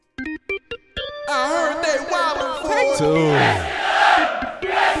Take two.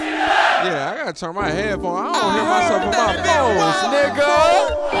 Yeah, I gotta turn my headphones. I don't hear myself on my phones,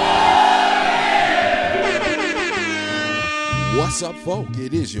 nigga. What's up, folk?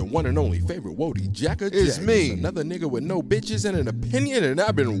 It is your one and only favorite Wody Jacka Jack. It's me. Another nigga with no bitches and an opinion, and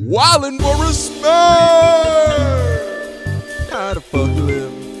I've been wildin' for respect. How the fuck you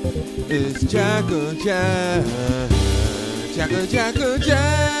live? It's Jacka Jack. Jacka Jacka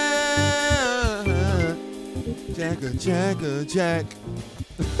Jack. Jacka Jacka Jack.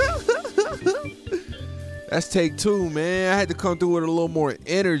 That's take two, man. I had to come through with a little more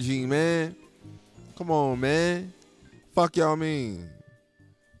energy, man. Come on, man. Fuck y'all mean.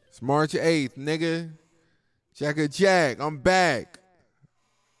 It's March 8th, nigga. Jacka Jack, I'm back.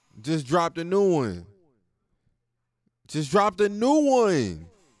 Just dropped a new one.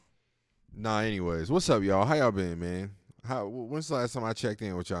 Nah, anyways. What's up, y'all? How y'all been, man? When's the last time I checked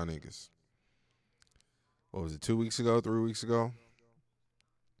in with y'all niggas? What was it, 2 weeks ago, 3 weeks ago?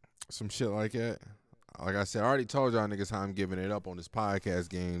 Some shit like that. Like I said, I already told y'all niggas how I'm giving it up on this podcast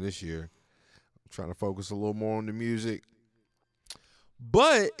game this year. I'm trying to focus a little more on the music.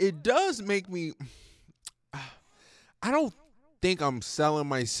 But it does make me... I don't think I'm selling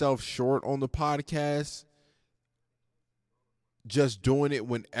myself short on the podcast. Just doing it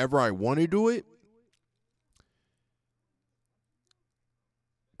whenever I want to do it.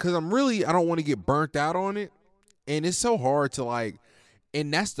 Because I don't want to get burnt out on it. And it's so hard to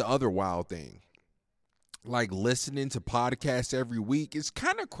and that's the other wild thing. Like listening to podcasts every week. It's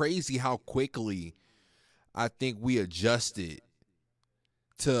kind of crazy how quickly I think we adjusted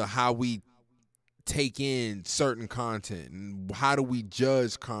to how we take in certain content and how do we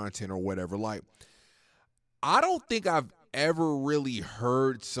judge content or whatever. Like, I don't think I've ever really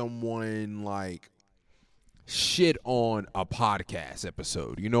heard someone shit on a podcast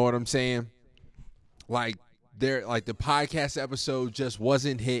episode. You know what I'm saying? The podcast episode just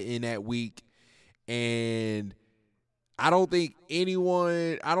wasn't hitting that week. And I don't think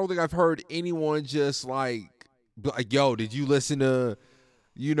I've heard anyone just yo, did you listen to,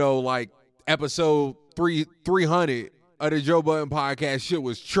 episode 300 of the Joe Budden podcast? Shit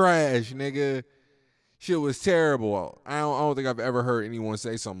was trash, nigga. Shit was terrible. I don't think I've ever heard anyone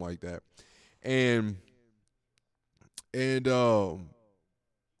say something like that. And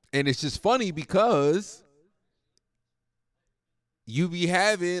it's just funny because you be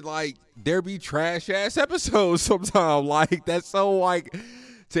having there be trash ass episodes sometimes. That's so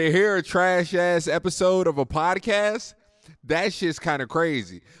to hear a trash ass episode of a podcast, that shit's kind of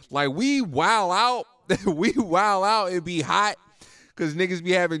crazy. We wow out and be hot because niggas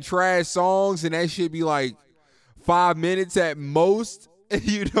be having trash songs and that shit be 5 minutes at most.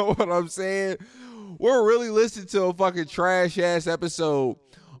 You know what I'm saying? We're really listening to a fucking trash ass episode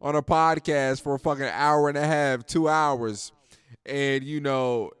on a podcast for a fucking hour and a half, 2 hours. And,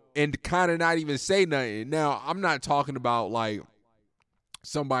 and kind of not even say nothing. Now, I'm not talking about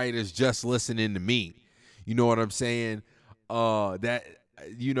somebody that's just listening to me. You know what I'm saying?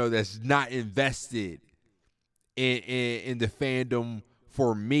 That's not invested in the fandom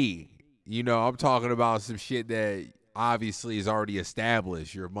for me. I'm talking about some shit that obviously is already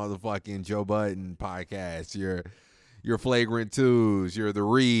established. Your motherfucking Joe Budden podcast, your Flagrant Twos, you're the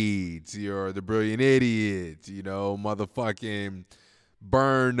Reeds, you're the Brilliant Idiots, motherfucking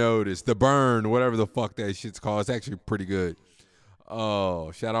Burn Notice, the Burn, whatever the fuck that shit's called. It's actually pretty good.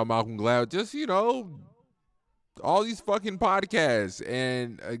 Oh, shout out Malcolm Gladwell. Just, all these fucking podcasts.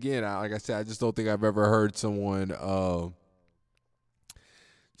 And again, like I said, I just don't think I've ever heard someone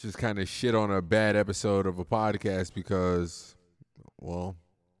just kind of shit on a bad episode of a podcast because, well,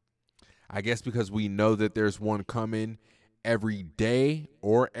 I guess because we know that there's one coming every day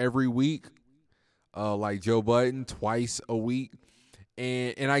or every week, like Joe Budden, twice a week.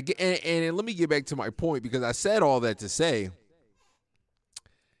 And let me get back to my point because I said all that to say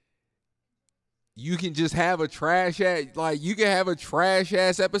you can just have a trash ass, you can have a trash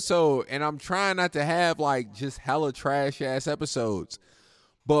ass episode, and I'm trying not to have just hella trash ass episodes.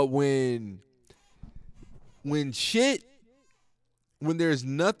 But when there's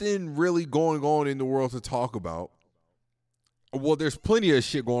nothing really going on in the world to talk about, well, there's plenty of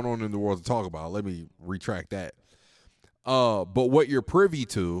shit going on in the world to talk about. Let me retract that. But what you're privy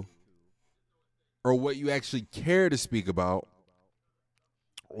to, or what you actually care to speak about,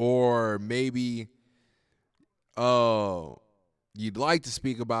 or maybe you'd like to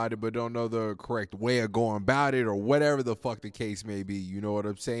speak about it but don't know the correct way of going about it, or whatever the fuck the case may be. You know what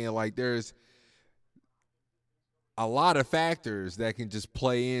I'm saying? There's a lot of factors that can just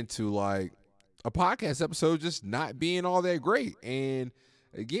play into a podcast episode just not being all that great. And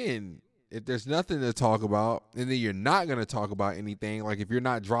again, if there's nothing to talk about, and then you're not going to talk about anything, like if you're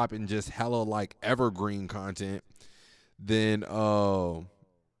not dropping just hella like evergreen content, then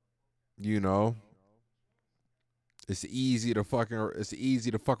you know, it's easy to fuck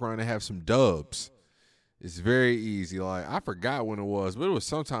around and have some dubs. It's very easy. Like, I forgot when it was, but it was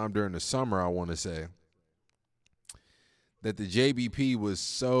sometime during the summer, I want to say, that the JBP was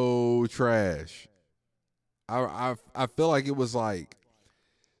so trash. I feel like it was like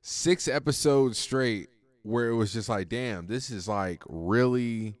 6 episodes straight where it was just like, damn, this is like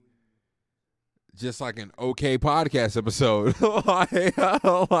really just like an okay podcast episode.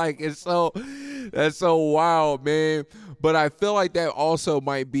 Like that's so wild, man. But I feel like that also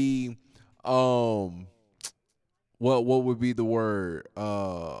might be what would be the word?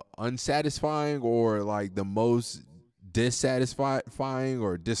 Unsatisfying, or like the most dissatisfying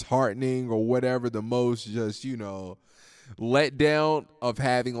or disheartening or whatever, the most just, let down of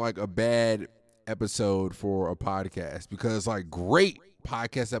having like a bad episode for a podcast, because like great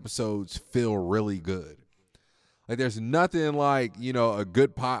podcast episodes feel really good. Like there's nothing like, a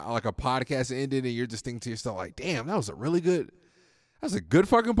good like a podcast ended and you're just thinking to yourself like, damn, that was a good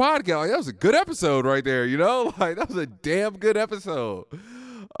fucking podcast. Like that was a good episode right there, like that was a damn good episode.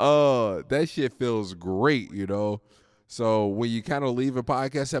 That shit feels great, So when you kind of leave a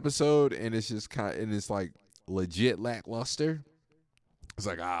podcast episode and it's just and it's like legit lackluster, it's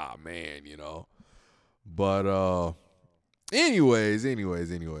like, man, But anyways,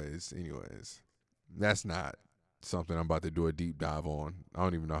 that's not something I'm about to do a deep dive on. I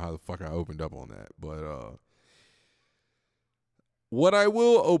don't even know how the fuck I opened up on that. But what I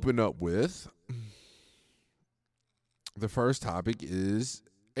will open up with, the first topic is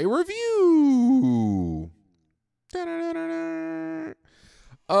a review.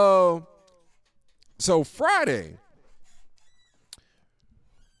 So Friday,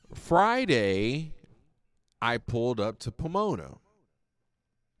 I pulled up to Pomona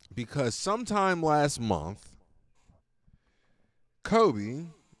because sometime last month, Kobe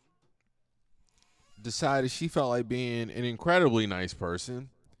decided she felt like being an incredibly nice person,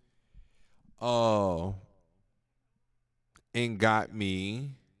 and got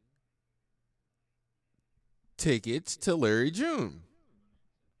me tickets to Larry June.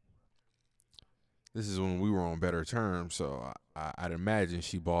 This is when we were on better terms, so I'd imagine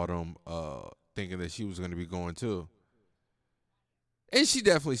she bought them thinking that she was going to be going too. And she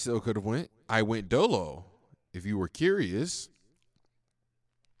definitely still could have went. I went dolo, if you were curious.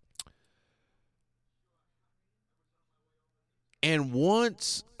 And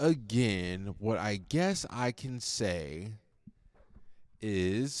once again, what I guess I can say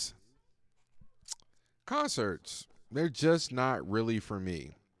is concerts, they're just not really for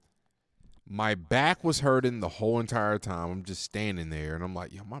me. My back was hurting the whole entire time. I'm just standing there, and I'm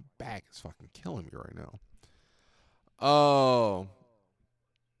like, yo, my back is fucking killing me right now.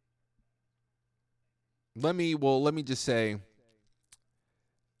 Let me just say,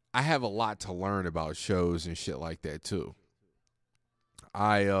 I have a lot to learn about shows and shit like that too.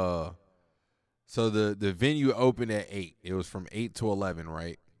 So the venue opened at 8. It was from 8 to 11,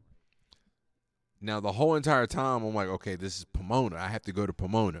 right? Now the whole entire time I'm like, okay, this is Pomona. I have to go to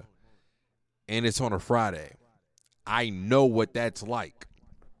Pomona. And it's on a Friday. I know what that's like.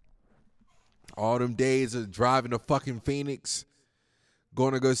 All them days of driving to fucking Phoenix,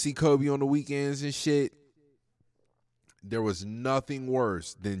 going to go see Kobe on the weekends and shit. There was nothing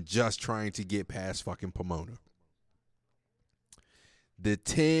worse than just trying to get past fucking Pomona. The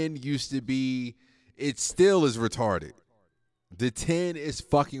 10 used to be, it still is retarded. The 10 is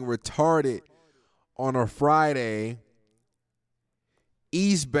fucking retarded on a Friday,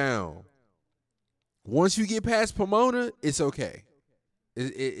 eastbound. Once you get past Pomona, it's okay.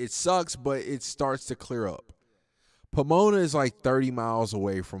 It sucks, but it starts to clear up. Pomona is like 30 miles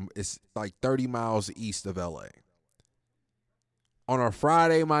away from, it's like 30 miles east of LA. On a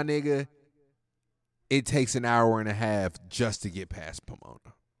Friday, my nigga, it takes an hour and a half just to get past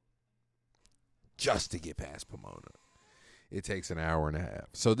Pomona. Just to get past Pomona. It takes an hour and a half.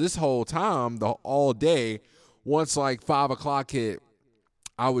 So this whole time, all day, once like 5 o'clock hit,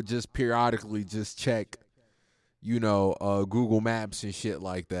 I would just periodically just check, Google Maps and shit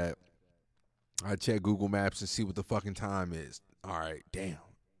like that. I check Google Maps and see what the fucking time is. All right, damn.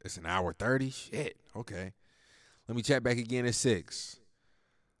 It's an hour 30? Shit, okay. Let me check back again at 6.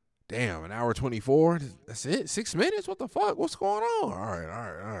 Damn, an hour 24? That's it? 6 minutes? What the fuck? What's going on? All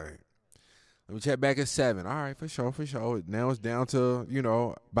right. Let me check back at 7. All right, for sure. Now it's down to,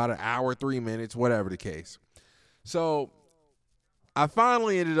 about an hour, 3 minutes, whatever the case. So I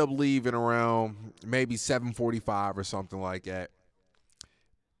finally ended up leaving around maybe 7:45 or something like that.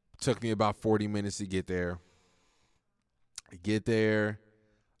 Took me about 40 minutes to get there. Get there,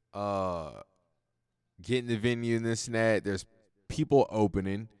 get in the venue and this and that. There's people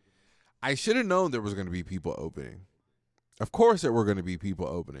opening. I should have known there was going to be people opening. Of course there were going to be people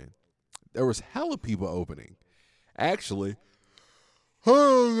opening. There was hella people opening. Actually,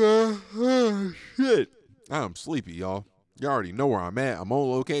 oh shit. I'm sleepy, y'all. You already know where I'm at. I'm on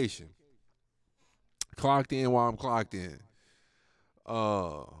location. Clocked in while I'm clocked in.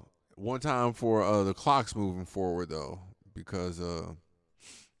 One time for the clocks moving forward though, because nigga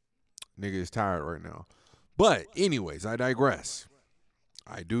is tired right now. But anyways, I digress.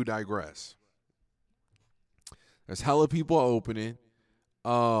 I do digress. There's hella people opening.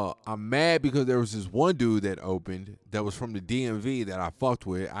 I'm mad because there was this one dude that opened that was from the DMV that I fucked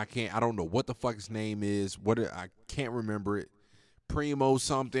with. I don't know what the fuck his name is. I can't remember it. Primo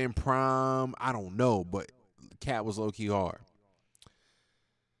something, Prime, I don't know, but the cat was low-key hard.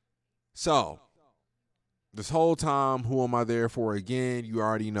 So, this whole time, who am I there for again? You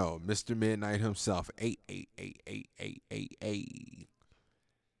already know. Mr. Midnight himself. 8888888.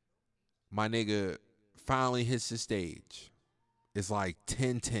 My nigga finally hits the stage. It's like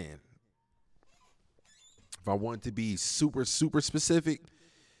 10:10. If I want to be super, super specific,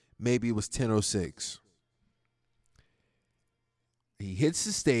 maybe it was 10:06. He hits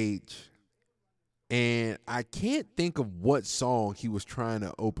the stage, and I can't think of what song he was trying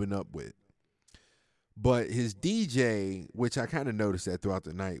to open up with. But his DJ, which I kind of noticed that throughout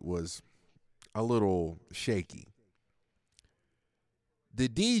the night, was a little shaky. The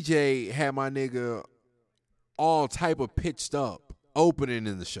DJ had my nigga all type of pitched up opening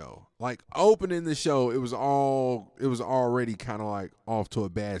in the show. Like opening the show, it was already kind of like off to a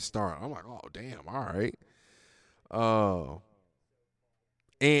bad start. I'm like, oh damn, all right.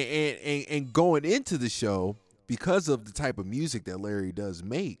 And going into the show, because of the type of music that Larry does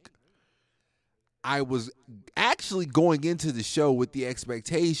make, I was actually going into the show with the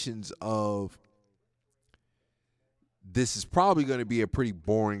expectations of this is probably going to be a pretty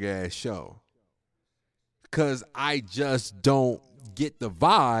boring ass show. Because I just don't get the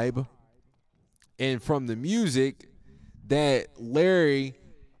vibe and from the music that Larry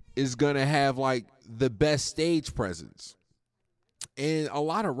is going to have like the best stage presence. And a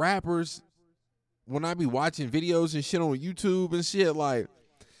lot of rappers, when I be watching videos and shit on YouTube and shit, like,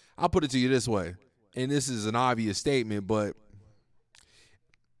 I'll put it to you this way. And this is an obvious statement, but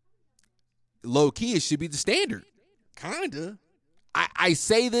low key, it should be the standard. Kinda. I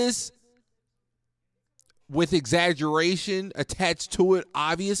say this with exaggeration attached to it,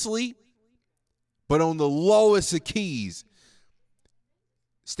 obviously, but on the lowest of keys,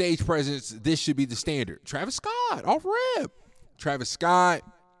 stage presence, this should be the standard. Travis Scott, off rip. Travis Scott,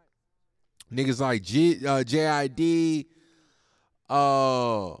 niggas like JID,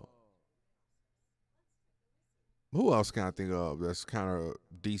 who else can I think of that's kind of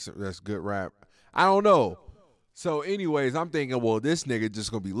decent, that's good rap? I don't know. So anyways, I'm thinking, well, this nigga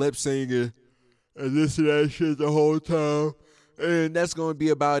just going to be lip singing and this and that shit the whole time, and that's going to be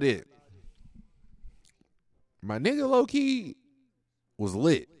about it. My nigga low-key was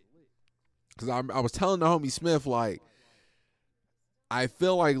lit. Because I was telling the homie Smith, like, I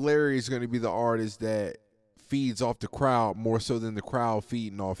feel like Larry is going to be the artist that feeds off the crowd more so than the crowd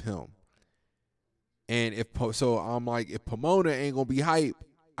feeding off him. And I'm like, if Pomona ain't going to be hype,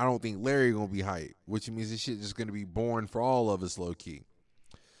 I don't think Larry going to be hype, which means this shit is going to be boring for all of us low key.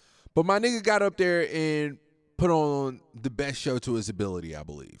 But my nigga got up there and put on the best show to his ability, I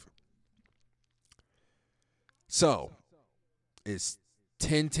believe. So, it's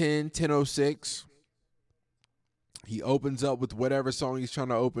 10:10, 10:06. He opens up with whatever song he's trying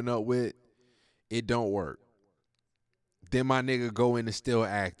to open up with. It don't work. Then my nigga go in and Still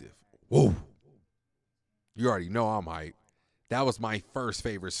Active. Whoa. You already know I'm hype. That was my first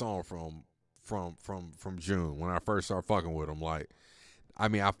favorite song from June when I first started fucking with him. Like, I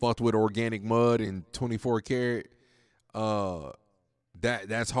mean, I fucked with Organic Mud and 24 Karat.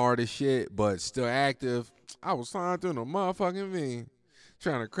 That's hard as shit, but Still Active. I was flying through the motherfucking V,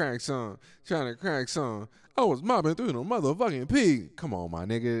 trying to crack some. I was mobbing through the motherfucking P. Come on, my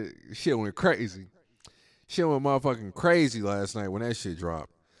nigga. Shit went crazy. Shit went motherfucking crazy last night when that shit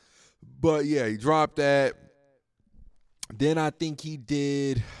dropped. But yeah, he dropped that. Then I think he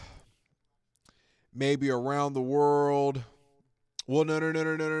did maybe Around the World. Well,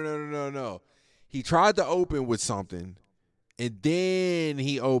 no. He tried to open with something, and then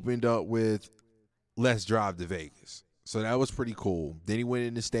he opened up with Let's Drive to Vegas. So that was pretty cool. Then he went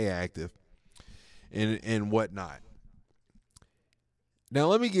in to Stay Active and whatnot. Now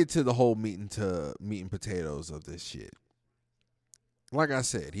let me get to the whole meat and potatoes of this shit. like I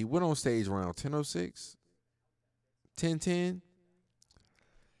said, he went on stage around 10:06, 10:10.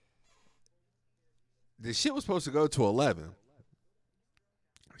 The shit was supposed to go to 11.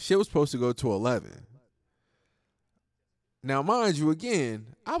 Shit was supposed to go to 11. Now, mind you, again,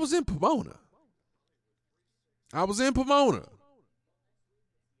 I was in Pomona. I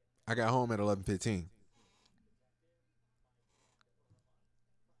got home at 11:15.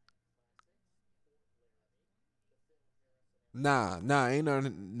 Nah, ain't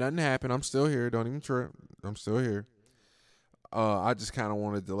nothing happened. I'm still here. Don't even trip. I'm still here. I just kind of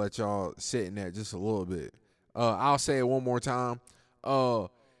wanted to let y'all sit in that just a little bit. I'll say it one more time.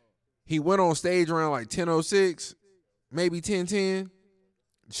 He went on stage around like 10:06, maybe 10:10.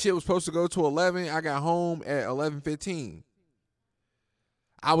 Shit was supposed to go to 11. I got home at 11:15.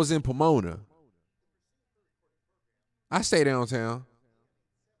 I was in Pomona. I stay downtown.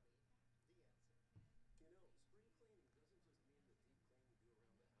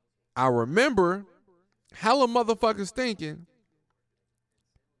 I remember hella motherfuckers thinking,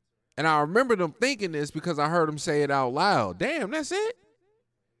 and I remember them thinking this because I heard them say it out loud. Damn, that's it?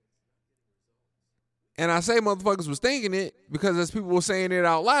 And I say motherfuckers was thinking it because as people were saying it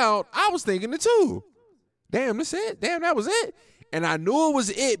out loud, I was thinking it too. Damn, that's it? Damn, that was it? And I knew it was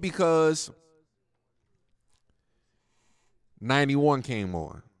it because 91 came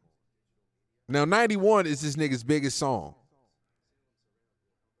on. Now, 91 is this nigga's biggest song.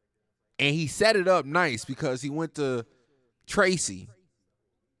 And he set it up nice because he went to Tracy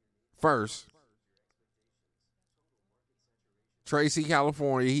first. Tracy,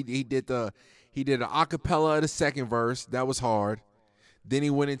 California. He did the acapella of the second verse. That was hard. Then he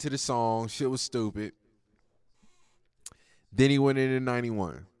went into the song. Shit was stupid. Then he went into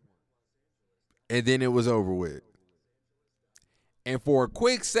 91. And then it was over with. And for a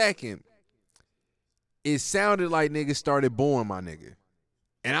quick second, it sounded like niggas started booing my nigga.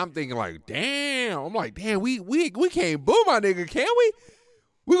 And I'm thinking like, damn. I'm like, damn, we can't boo my nigga, can we?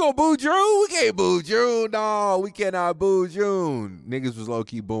 We gonna boo June? We can't boo June, no. We cannot boo June. Niggas was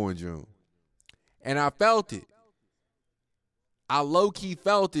low-key booing June. And I felt it. I low-key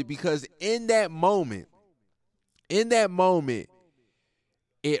felt it because in that moment,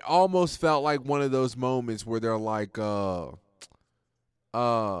 it almost felt like one of those moments where they're like,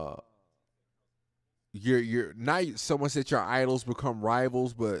 you're not someone said your idols become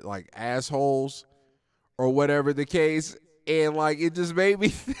rivals, but like assholes or whatever the case. And like it just made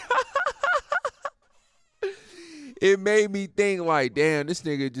me it made me think like, damn, this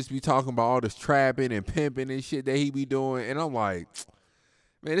nigga just be talking about all this trapping and pimping and shit that he be doing. And I'm like,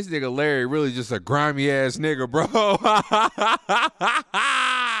 man, this nigga Larry really just a grimy ass nigga, bro.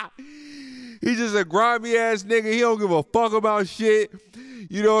 He's just a grimy ass nigga. He don't give a fuck about shit.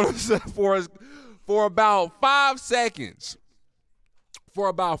 You know what I'm saying? For about 5 seconds,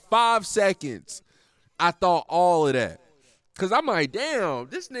 I thought all of that. Because I'm like, damn,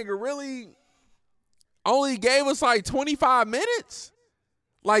 this nigga really only gave us like 25 minutes?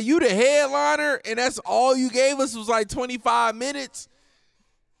 Like, you the headliner, and that's all you gave us was like 25 minutes?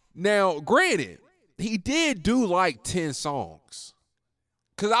 Now, granted, he did do like 10 songs.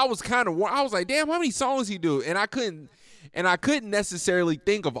 Because I was like, damn, how many songs he do? And I couldn't necessarily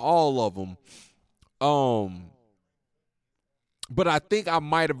think of all of them. But I think I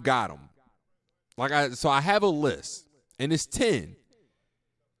might have got them. So I have a list, and it's 10.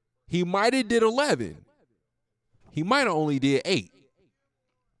 He might have did 11. He might have only did 8.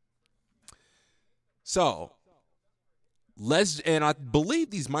 So and I believe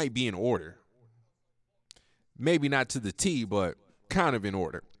these might be in order. Maybe not to the T, but kind of in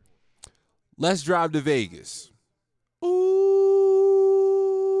order. Let's Drive to Vegas.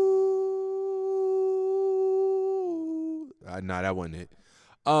 Nah, that wasn't it.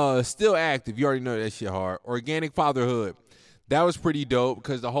 Still Active. You already know that shit hard. Organic Fatherhood. That was pretty dope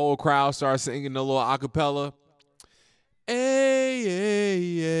because the whole crowd started singing the little acapella. Hey,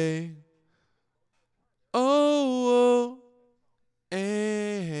 hey, hey. Oh,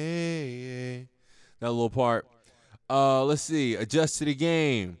 hey, hey, hey. That little part. Let's see. Adjust to the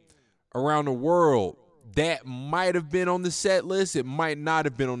Game. Around the World. That might have been on the set list. It might not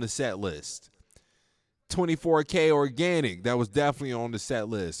have been on the set list. 24K Organic. That was definitely on the set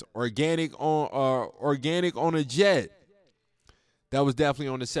list. Organic on a Jet. That was definitely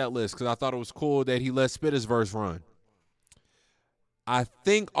on the set list because I thought it was cool that he let Spitter's verse run. I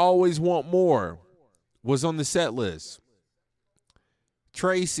think Always Want More was on the set list.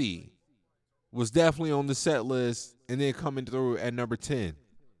 Tracy was definitely on the set list and then coming through at number 10.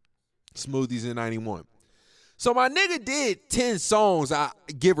 Smoothies in 91. So my nigga did 10 songs,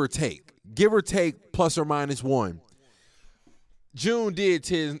 give or take. Give or take plus or minus one. June did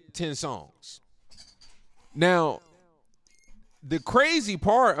 10 songs. Now, the crazy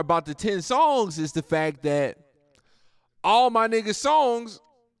part about the 10 songs is the fact that all my niggas' songs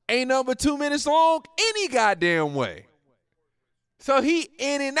ain't nothing but 2 minutes long any goddamn way. So he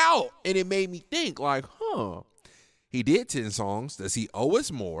in and out. And it made me think like, he did 10 songs. Does he owe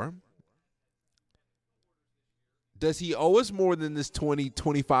us more? Does he owe us more than this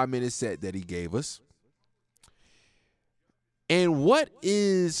 25 minute set that he gave us? And what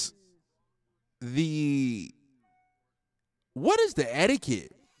is the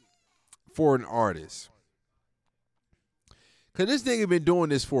etiquette for an artist? Because this nigga been doing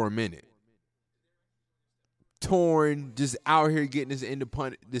this for a minute. Touring, just out here getting this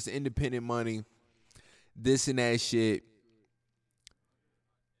independent money, this and that shit.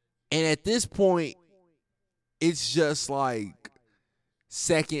 And at this point, it's just like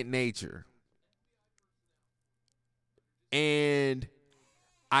second nature. And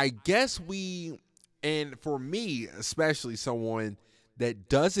I guess and for me, especially someone that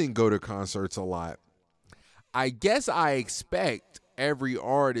doesn't go to concerts a lot, I guess I expect every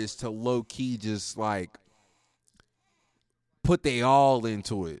artist to low-key just like put they all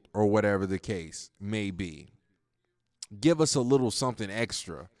into it or whatever the case may be. Give us a little something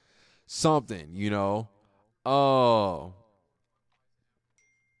extra. Something, you know. But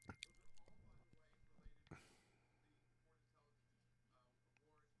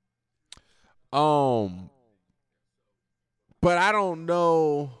I don't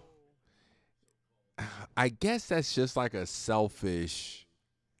know. I guess that's just like a selfish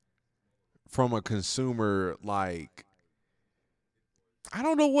from a consumer, like, I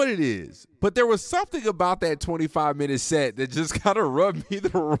don't know what it is, but there was something about that 25-minute set that just kind of rubbed me the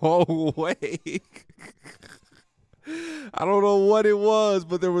wrong way. I don't know what it was,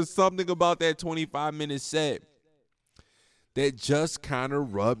 but there was something about that 25-minute set that just kind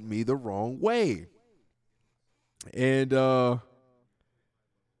of rubbed me the wrong way. And that's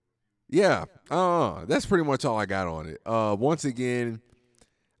pretty much all I got on it. Once again,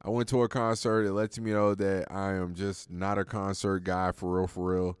 I went to a concert. It lets me know that I am just not a concert guy for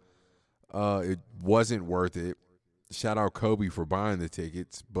real. It wasn't worth it. Shout out Kobe for buying the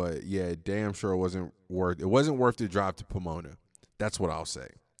tickets, but yeah, damn sure it wasn't worth the drive to Pomona. That's what I'll say.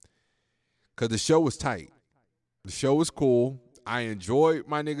 Cause the show was tight. The show was cool. I enjoyed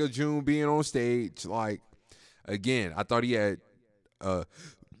my nigga June being on stage. Like, again, I thought he had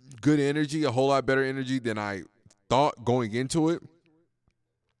good energy, a whole lot better energy than I thought going into it.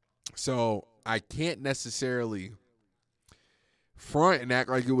 So I can't necessarily front and act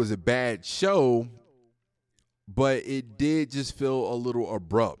like it was a bad show, but it did just feel a little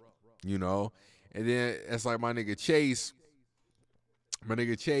abrupt, you know? And then it's like my nigga Chase,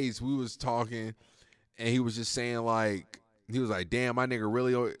 we was talking, and he was just saying like, he was like, damn, my nigga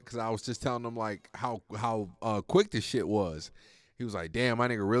really, because I was just telling him like how quick this shit was. He was like, damn, my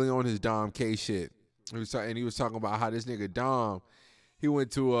nigga really on his Dom K shit. He was talking about how this nigga Dom, he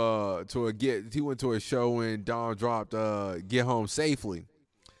went to a show when Dom dropped Get Home Safely.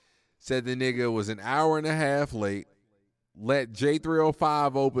 Said the nigga was an hour and a half late, let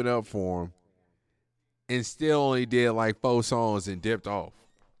J305 open up for him, and still only did like 4 songs and dipped off.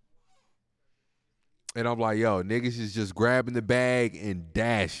 And I'm like, yo, niggas is just grabbing the bag and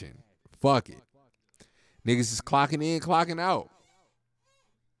dashing. Fuck it. Niggas is clocking in, clocking out.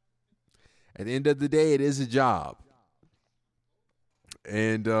 At the end of the day, it is a job.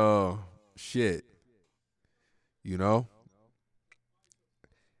 And shit. You know?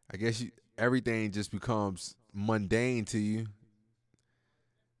 I guess everything just becomes mundane to you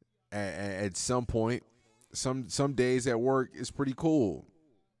at some point. Some days at work is pretty cool.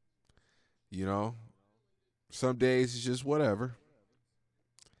 You know? Some days it's just whatever.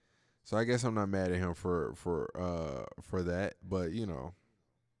 So I guess I'm not mad at him for that, but you know,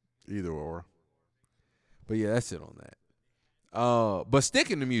 either or. But yeah, that's it on that. But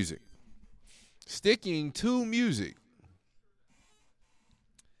sticking to music.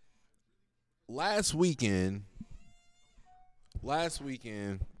 Last weekend,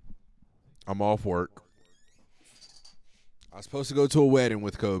 I'm off work. I was supposed to go to a wedding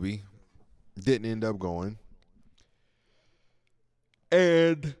with Kobe. Didn't end up going.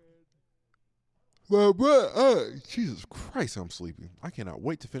 And Jesus Christ, I'm sleepy. I cannot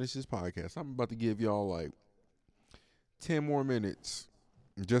wait to finish this podcast. I'm about to give y'all like 10 more minutes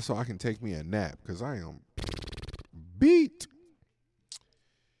just so I can take me a nap because I am beat.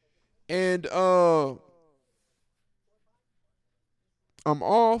 And I'm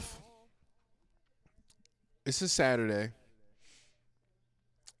off. It's a Saturday.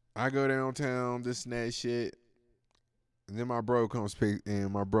 I go downtown, this and that shit. And then my bro come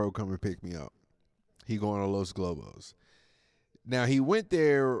and pick me up. He going to Los Globos. Now he went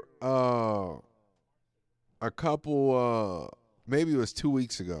there a couple maybe it was 2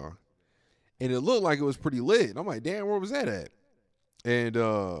 weeks ago. And it looked like it was pretty lit. And I'm like, damn, where was that at? And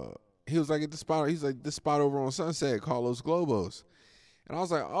he was like, at the spot. He's like, this spot over on Sunset called Los Globos. And I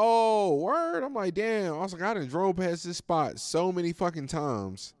was like, oh, word. I'm like, damn. I was like, I done drove past this spot so many fucking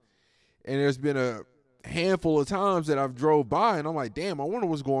times. And there's been a handful of times that I've drove by. And I'm like, damn, I wonder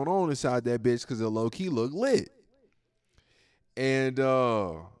what's going on inside that bitch because it low-key looked lit. And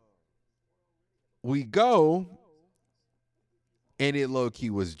we go, and it low-key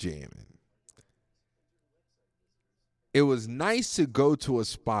was jamming. It was nice to go to a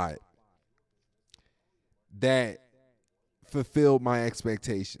spot that fulfilled my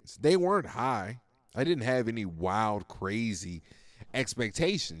expectations. They weren't high. I didn't have any wild, crazy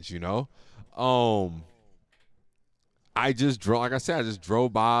expectations, you know. I just drove, like I said, I just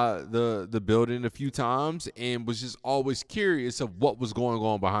drove by the building a few times and was just always curious of what was going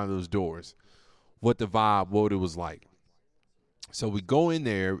on behind those doors, what the vibe, what it was like. So we go in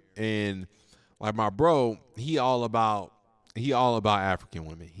there, and like my bro, he all about African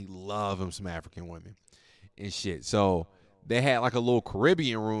women. He love him some African women and shit. So they had like a little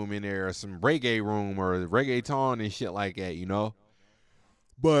Caribbean room in there, or some reggae room, or reggaeton and shit like that, you know.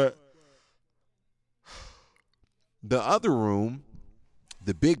 But the other room,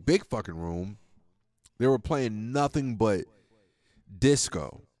 the big fucking room, they were playing nothing but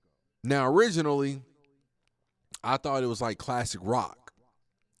disco. Now, originally, I thought it was like classic rock,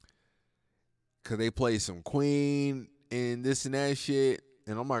 because they played some Queen and this and that shit.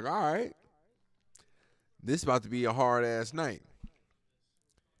 And I'm like, all right, this is about to be a hard-ass night.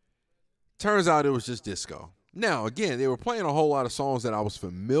 Turns out it was just disco. Now, again, they were playing a whole lot of songs that I was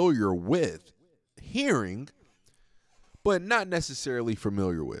familiar with hearing, but not necessarily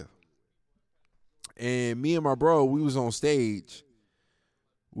familiar with. And me and my bro, we was on stage.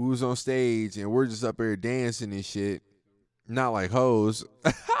 And we're just up there dancing and shit. Not like hoes.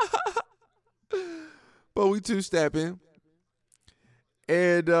 But we two-stepping.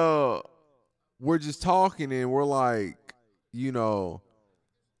 And we're just talking, and we're like, you know,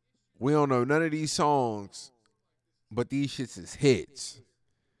 we don't know none of these songs, but these shits is hits.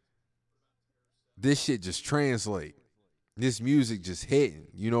 This shit just translate. This music just hitting.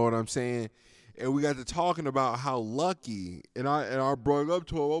 You know what I'm saying? And we got to talking about how lucky, and I brought up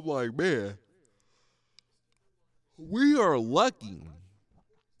to him, I'm like, man, we are lucky,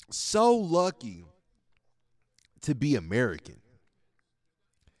 so lucky to be American,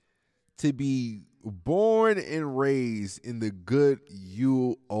 to be born and raised in the good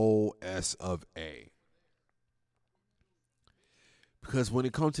U.S. of A. Because when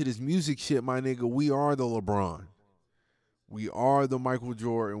it comes to this music shit, my nigga, we are the LeBron. We are the Michael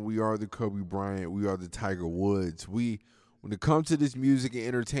Jordan. We are the Kobe Bryant. We are the Tiger Woods. When it comes to this music and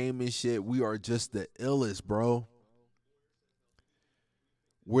entertainment shit, we are just the illest, bro.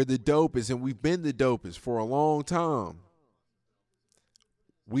 We're the dopest, and we've been the dopest for a long time.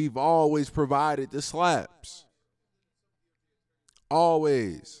 We've always provided the slaps.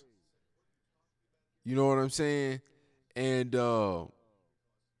 Always. You know what I'm saying? And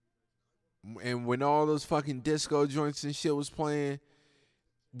when all those fucking disco joints and shit was playing,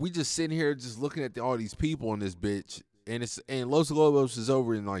 we just sitting here just looking at all these people in this bitch. And Los Lobos is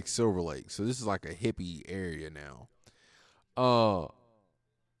over in like Silver Lake. So this is like a hippie area now.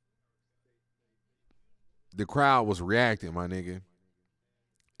 The crowd was reacting, my nigga.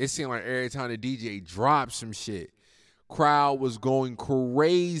 It seemed like every time the DJ dropped some shit, crowd was going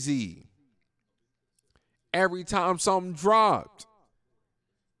crazy. Every time something dropped.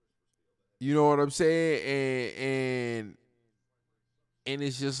 You know what I'm saying? And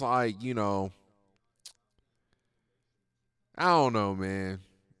it's just like, you know, I don't know, man.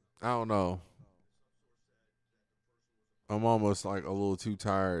 I don't know. I'm almost like a little too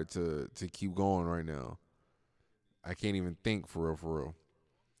tired to keep going right now. I can't even think for real.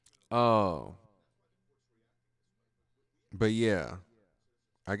 But yeah,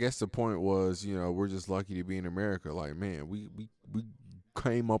 I guess the point was, you know, we're just lucky to be in America. Like, man, we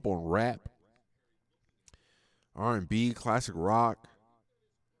came up on rap, R&B, classic rock,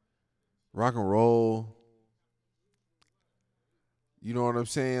 rock and roll. You know what I'm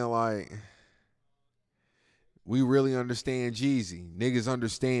saying? Like, we really understand Jeezy. Niggas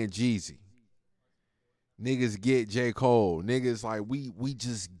understand Jeezy. Niggas get J. Cole. Niggas like, we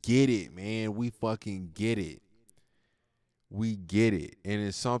just get it, man. We fucking get it. We get it. And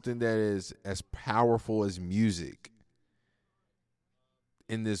it's something that is as powerful as music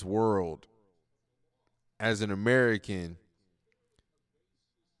in this world. As an American,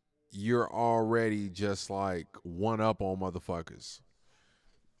 you're already just like one up on motherfuckers.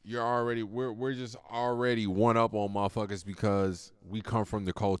 We're just already one up on motherfuckers because we come from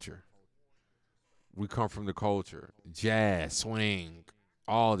the culture. We come from the culture. Jazz, swing,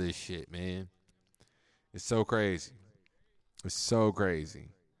 all this shit, man. It's so crazy. It's so crazy.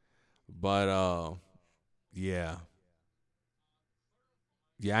 But yeah.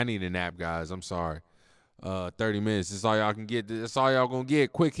 Yeah, I need a nap, guys. I'm sorry. 30 minutes. That's all y'all can get. That's all y'all gonna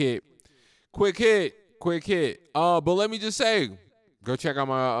get. Quick hit. But let me just say, go check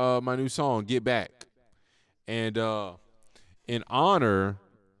out my new song, Get Back. And in honor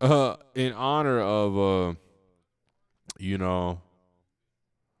of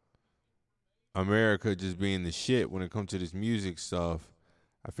America just being the shit when it comes to this music stuff,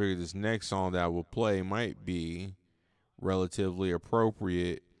 I figured this next song that I will play might be relatively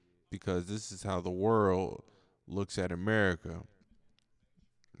appropriate because this is how the world looks at America.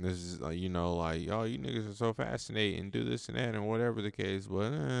 This is, like, you niggas are so fascinating, do this and that and whatever the case.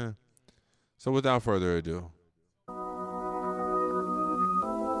 But, so without further ado.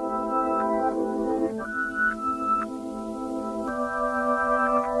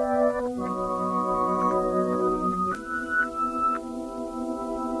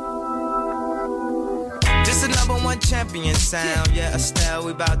 Champion sound, yeah, Estelle,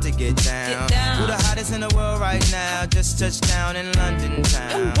 we about to get down. Who the hottest in the world right now? Just touched down in London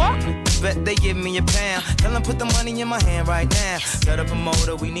town. Bet they give me a pound. Tell them put the money in my hand right now. Got a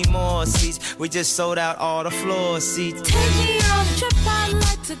promoter, we need more seats. We just sold out all the floor seats. Take me on a trip, I'd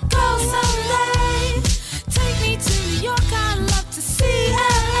like to go someday. Take me to New York, I'd love to see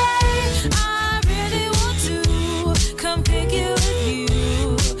LA. I really want to come pick you with you.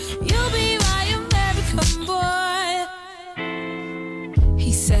 You'll be my American boy.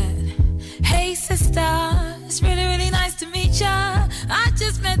 Hey sister, it's really, really nice to meet ya. I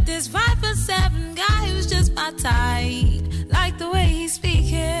just met this 5'7" guy who's just my type. Like the way he's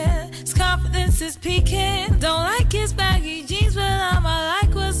speaking, his confidence is peaking. Don't like his baggy jeans, but I'ma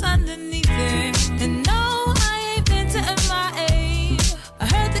like what's underneath it. And no, I ain't been to MIA. I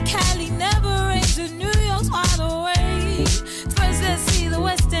heard the Cali never rains and New York's wide awake. First let's see the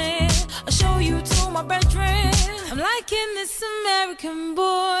West End, I'll show you to my bedroom. I'm liking this American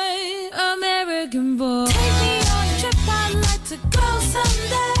boy, American boy. Take me on a trip, I'd like to go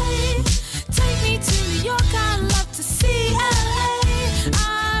someday. Take me to New York, I'd love to see LA.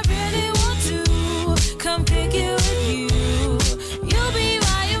 I really want to come pick you with you. You'll be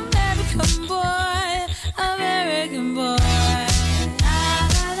my American boy, American boy.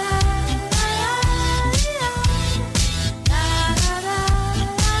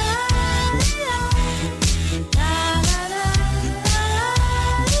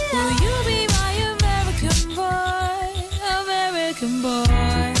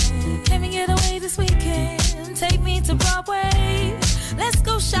 Broadway. Let's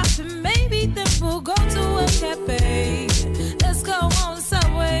go shopping, maybe then we'll go to a cafe. Let's go on the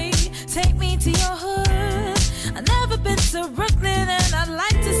subway, take me to your hood. I've never been to Brooklyn and I'd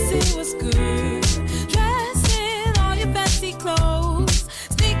like to see what's good. Dressed in all your fancy clothes,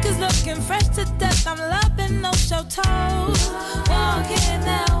 sneakers looking fresh to death. I'm loving no show toes. Walking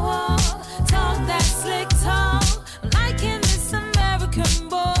that walk, talk that slick talk. I'm liking this American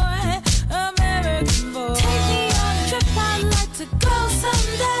boy, American boy. Take me I'd like to go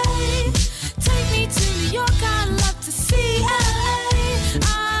someday. Take me to New York, I'd love to see LA.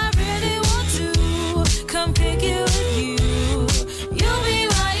 I really want to come pick you with you. You'll be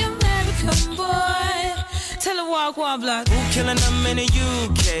my American boy. Tell her walk one block. Who killing them in the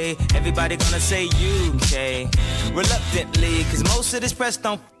UK? Everybody gonna say UK. Reluctantly, cause most of this press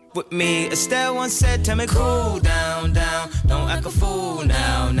don't with me. Estelle once said, tell me cool down, down. Don't act a fool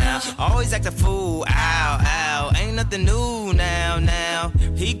now, now. Always act a fool, ow, ow. Ain't nothing new now, now.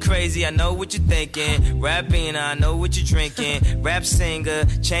 He crazy, I know what you're thinking. Rapping, I know what you're drinking. Rap singer,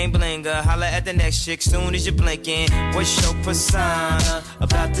 chain blinger. Holla at the next chick soon as you're blinking. What's your persona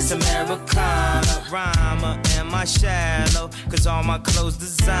about this Americana? Rhymer, am I shallow? Cause all my clothes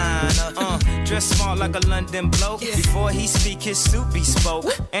designer. Dress smart like a London bloke. Before he speak, his suit be spoke.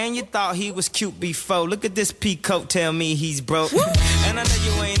 And you thought he was cute before. Look at this peacoat, tell me he's broke. And I know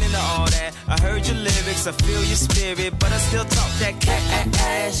you ain't into all that. I heard your lyrics, I feel your spirit, but I still talk that cat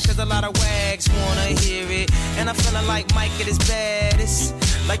ass. Cause a lot of wags wanna hear it. And I'm feeling like Mike at his baddest.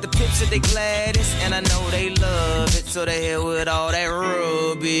 Like the Pips at they gladdest. And I know they love it, so they hell with all that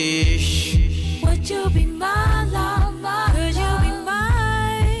rubbish. Would you be my lover? Could you be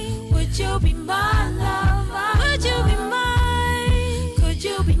mine? Would you be my lover? Would you be mine? Could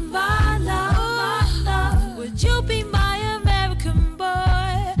you be my lover? Would you be my American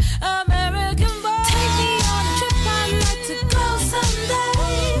boy?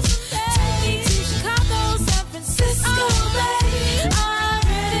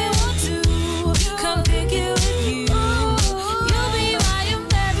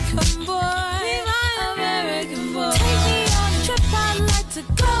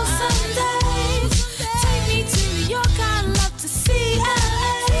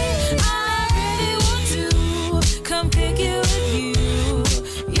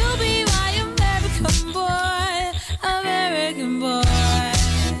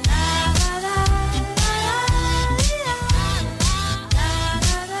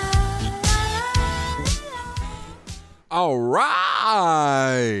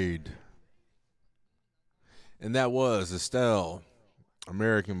 right. And that was Estelle,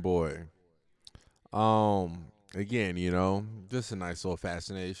 American Boy. Again, just a nice little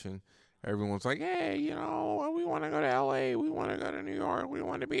fascination. Everyone's like, hey, we want to go to LA. We want to go to New York. We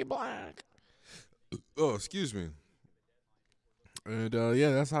want to be black. Oh, excuse me. And,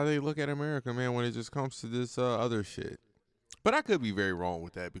 yeah, that's how they look at America, man, when it just comes to this other shit. But I could be very wrong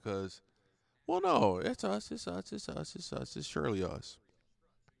with that because, well, no, it's us. It's us. It's us. It's us. It's surely us.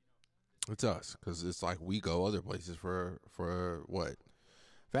 It's us because it's like we go other places for what?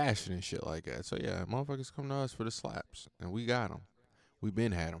 Fashion and shit like that. So, yeah, motherfuckers come to us for the slaps, and we got them. We've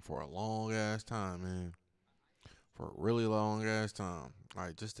been had them for a long-ass time, man. For a really long-ass time.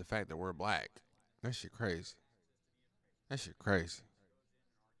 Like, just the fact that we're black. That shit crazy. That shit crazy.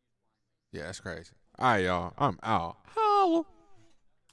 Yeah, that's crazy. All right, y'all. I'm out. Holla.